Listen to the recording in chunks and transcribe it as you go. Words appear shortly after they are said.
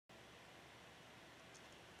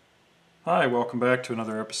Hi, welcome back to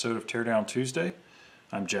another episode of Teardown Tuesday.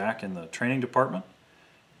 I'm Jack in the training department,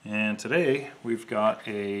 and today we've got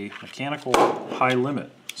a mechanical high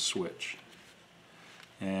limit switch.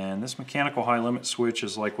 And this mechanical high limit switch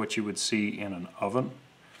is like what you would see in an oven.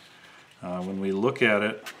 When we look at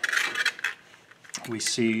it, we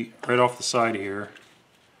see right off the side here,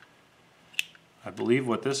 I believe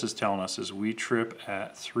what this is telling us is we trip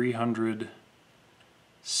at 300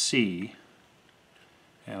 C.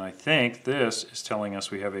 And I think this is telling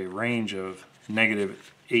us we have a range of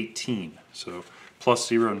 -18. So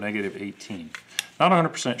 +0, -18. Not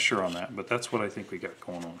 100% sure on that, but that's what I think we got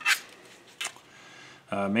going on.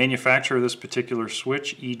 Manufacturer of this particular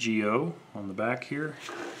switch, EGO, on the back here.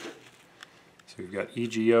 So we've got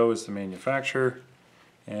EGO as the manufacturer,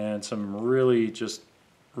 and some really just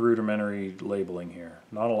rudimentary labeling here.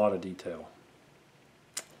 Not a lot of detail.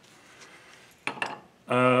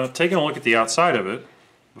 Taking a look at the outside of it,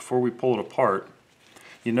 before we pull it apart,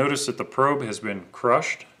 you notice that the probe has been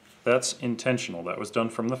crushed. That's intentional. That was done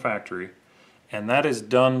from the factory, and that is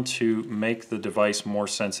done to make the device more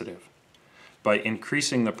sensitive. By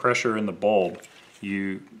increasing the pressure in the bulb,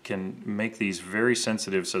 you can make these very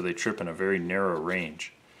sensitive so they trip in a very narrow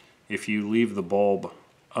range. If you leave the bulb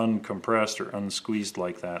uncompressed or unsqueezed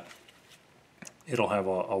like that, it'll have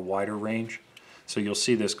a wider range. So you'll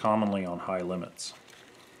see this commonly on high limits.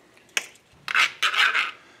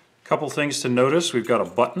 Couple things to notice: we've got a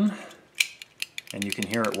button, and you can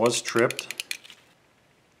hear it was tripped,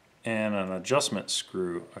 and an adjustment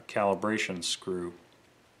screw, a calibration screw,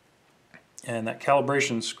 and that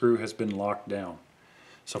calibration screw has been locked down.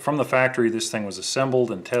 So from the factory this thing was assembled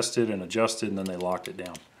and tested and adjusted, and then they locked it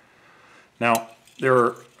down. Now there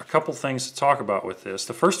are a couple things to talk about with this.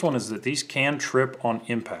 The first one is that these can trip on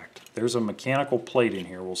impact. There's a mechanical plate in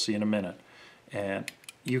here, we'll see in a minute, and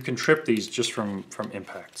you can trip these just from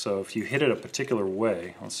impact. So if you hit it a particular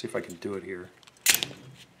way, let's see if I can do it here.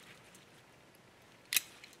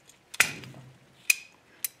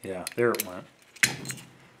 Yeah, there it went.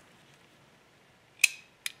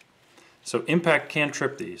 So impact can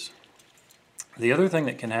trip these. The other thing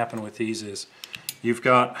that can happen with these is you've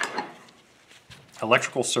got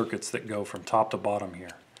electrical circuits that go from top to bottom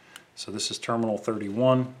here. So this is terminal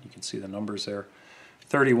 31, you can see the numbers there.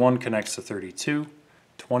 31 connects to 32.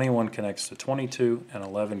 21 connects to 22, and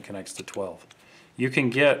 11 connects to 12. You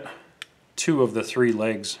can get two of the three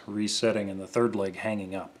legs resetting and the third leg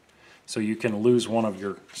hanging up. So you can lose one of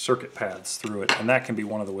your circuit pads through it, and that can be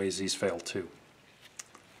one of the ways these fail too.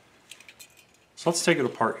 So let's take it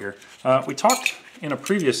apart here. We talked in a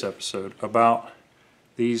previous episode about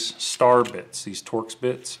these star bits, these Torx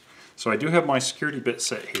bits. So I do have my security bit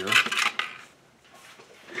set here.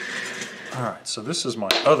 Alright, so this is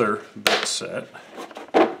my other bit set.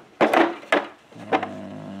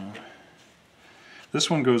 This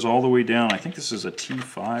one goes all the way down. I think this is a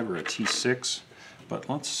T5 or a T6, but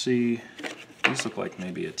let's see. These look like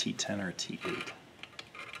maybe a T10 or a T8.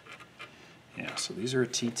 Yeah, so these are a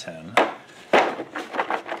T10.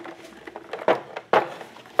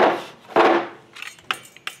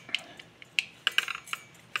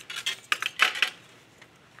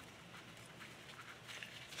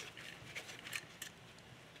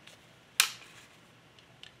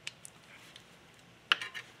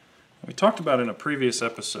 We talked about in a previous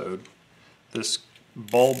episode this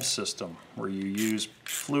bulb system where you use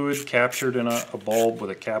fluid captured in a bulb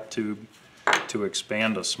with a cap tube to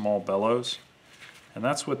expand a small bellows, and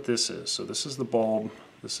that's what this is. So this is the bulb,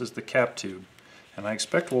 this is the cap tube, and I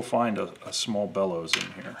expect we'll find a small bellows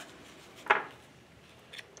in here.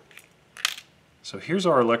 So here's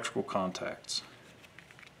our electrical contacts,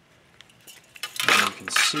 and you can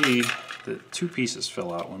see that two pieces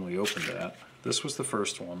fell out when we opened that. This was the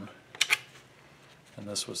first one, and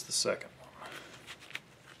this was the second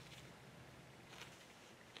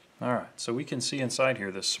one. Alright, so we can see inside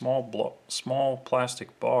here this small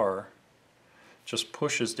plastic bar just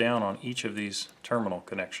pushes down on each of these terminal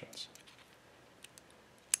connections.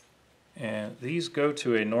 And these go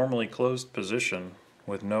to a normally closed position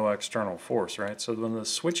with no external force, right? So when the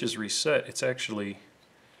switch is reset, it's actually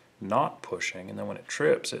not pushing, and then when it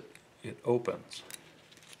trips, it opens.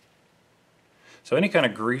 So any kind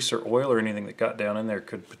of grease or oil or anything that got down in there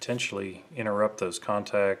could potentially interrupt those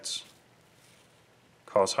contacts,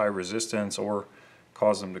 cause high resistance, or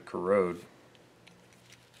cause them to corrode.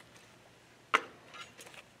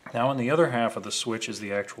 Now in the other half of the switch is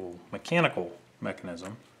the actual mechanical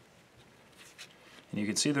mechanism. And you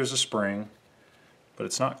can see there's a spring, but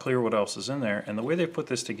it's not clear what else is in there. And the way they put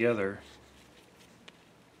this together,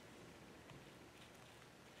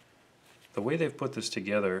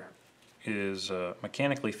 is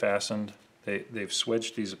mechanically fastened. They've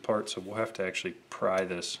swedged these apart, so we'll have to actually pry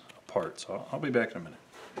this apart. So I'll be back in a minute.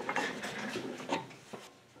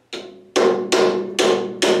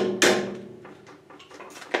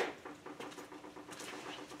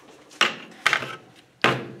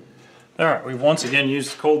 Alright, we've once again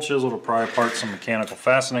used the cold chisel to pry apart some mechanical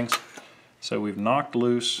fastenings. So we've knocked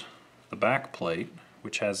loose the back plate,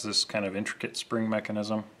 which has this kind of intricate spring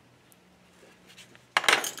mechanism.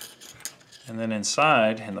 And then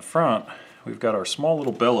inside, in the front, we've got our small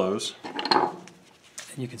little bellows.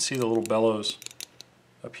 And you can see the little bellows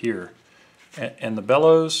up here. And the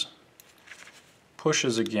bellows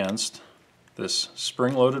pushes against this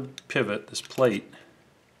spring-loaded pivot, this plate,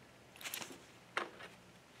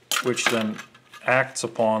 which then acts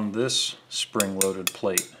upon this spring-loaded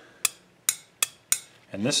plate.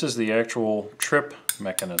 And this is the actual trip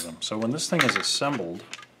mechanism. So when this thing is assembled,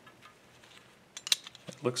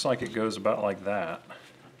 it looks like it goes about like that.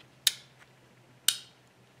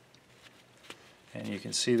 And you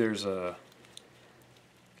can see there's a,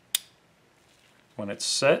 when it's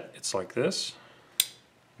set, it's like this.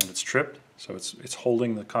 When it's tripped, so it's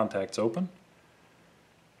holding the contacts open.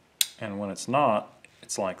 And when it's not,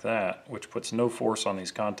 it's like that, which puts no force on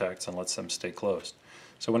these contacts and lets them stay closed.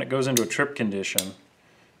 So when it goes into a trip condition,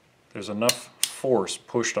 there's enough force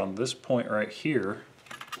pushed on this point right here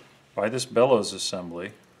by this bellows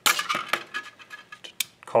assembly to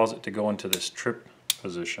cause it to go into this trip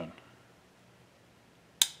position.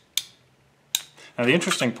 Now the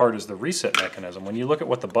interesting part is the reset mechanism. When you look at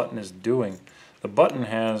what the button is doing, the button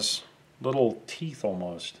has little teeth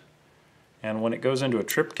almost. And when it goes into a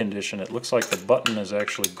trip condition, it looks like the button is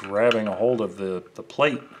actually grabbing a hold of the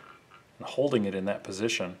plate and holding it in that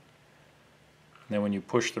position. And then when you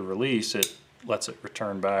push the release, it lets it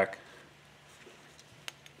return back.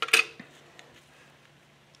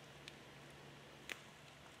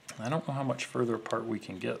 I don't know how much further apart we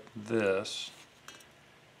can get this.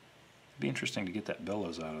 It'd be interesting to get that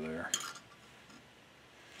bellows out of there.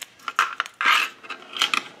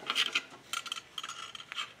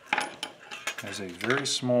 There's a very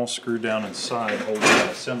small screw down inside holding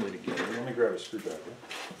that assembly together. Let me grab a screwdriver.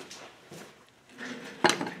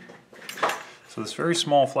 So this very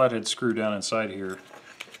small flathead screw down inside here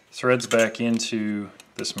threads back into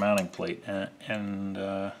this mounting plate, and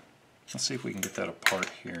let's see if we can get that apart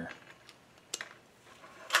here.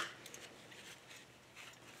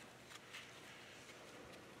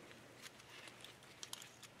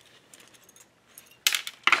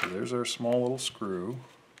 So there's our small little screw.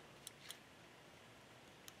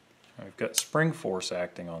 We've got spring force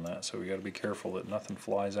acting on that, so we got to be careful that nothing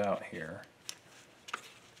flies out here.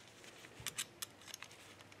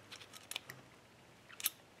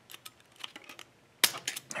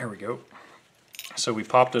 There we go. So we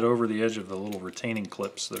popped it over the edge of the little retaining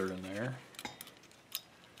clips that are in there.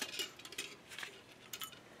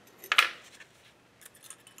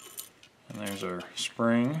 And there's our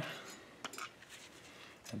spring.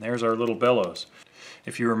 And there's our little bellows.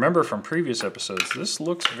 If you remember from previous episodes, this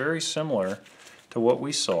looks very similar to what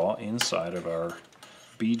we saw inside of our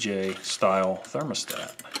BJ style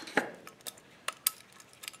thermostat.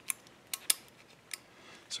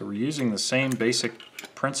 So we're using the same basic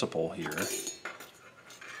principle here.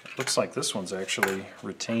 It looks like this one's actually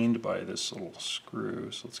retained by this little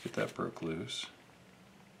screw, so let's get that broke loose.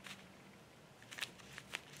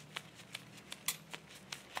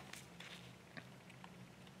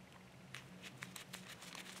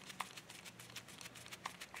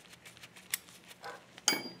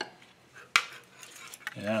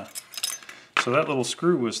 Yeah, so that little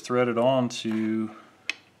screw was threaded on to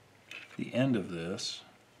the end of this.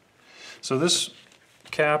 So this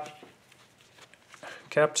cap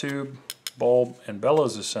tube, bulb, and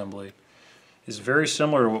bellows assembly is very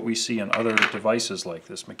similar to what we see in other devices like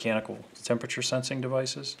this, mechanical temperature sensing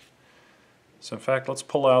devices. So in fact, let's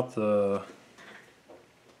pull out the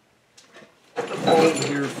bulb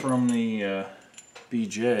here from the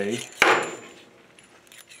BJ.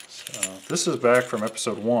 This is back from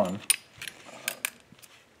episode 1,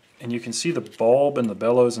 and you can see the bulb and the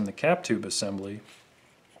bellows and the cap tube assembly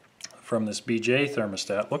from this BJ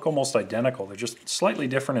thermostat look almost identical. They're just slightly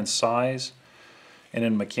different in size and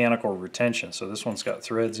in mechanical retention. So this one's got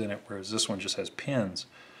threads in it, whereas this one just has pins.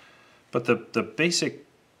 But the basic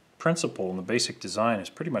principle and the basic design is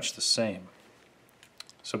pretty much the same.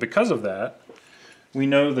 So because of that, we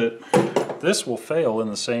know that this will fail in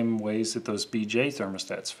the same ways that those BJ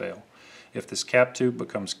thermostats fail. If this cap tube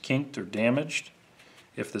becomes kinked or damaged,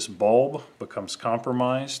 if this bulb becomes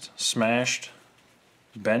compromised, smashed,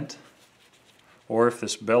 bent, or if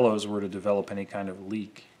this bellows were to develop any kind of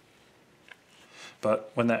leak.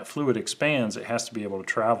 But when that fluid expands, it has to be able to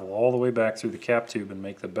travel all the way back through the cap tube and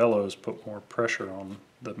make the bellows put more pressure on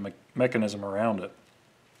the mechanism around it.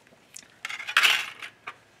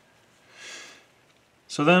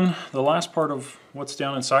 So then the last part of what's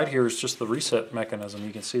down inside here is just the reset mechanism.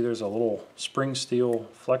 You can see there's a little spring steel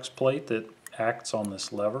flex plate that acts on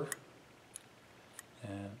this lever.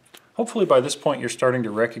 And hopefully by this point you're starting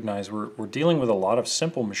to recognize we're dealing with a lot of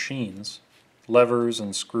simple machines, levers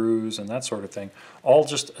and screws and that sort of thing, all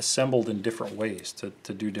just assembled in different ways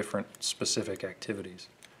to do different specific activities.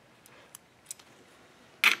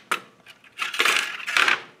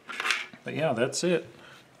 But yeah, that's it.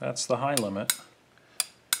 That's the high limit.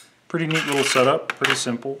 Pretty neat little setup, pretty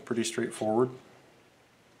simple, pretty straightforward.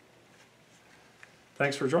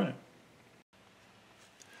 Thanks for joining.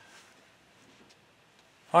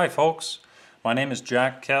 Hi folks, my name is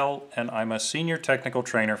Jack Kell and I'm a Senior Technical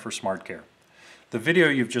Trainer for SmartCare. The video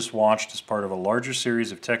you've just watched is part of a larger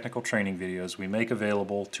series of technical training videos we make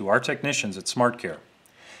available to our technicians at SmartCare.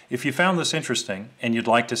 If you found this interesting and you'd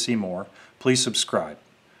like to see more, please subscribe.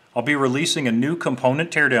 I'll be releasing a new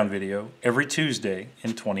component teardown video every Tuesday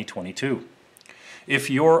in 2022. If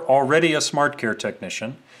you're already a SmartCare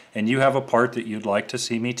technician and you have a part that you'd like to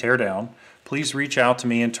see me tear down, please reach out to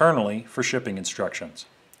me internally for shipping instructions.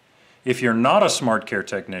 If you're not a SmartCare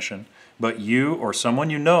technician, but you or someone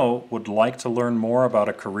you know would like to learn more about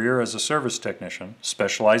a career as a service technician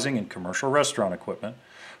specializing in commercial restaurant equipment,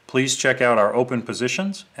 please check out our open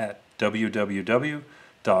positions at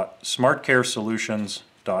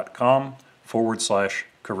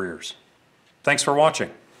www.smartcaresolutions.com/careers. Thanks for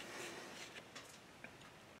watching.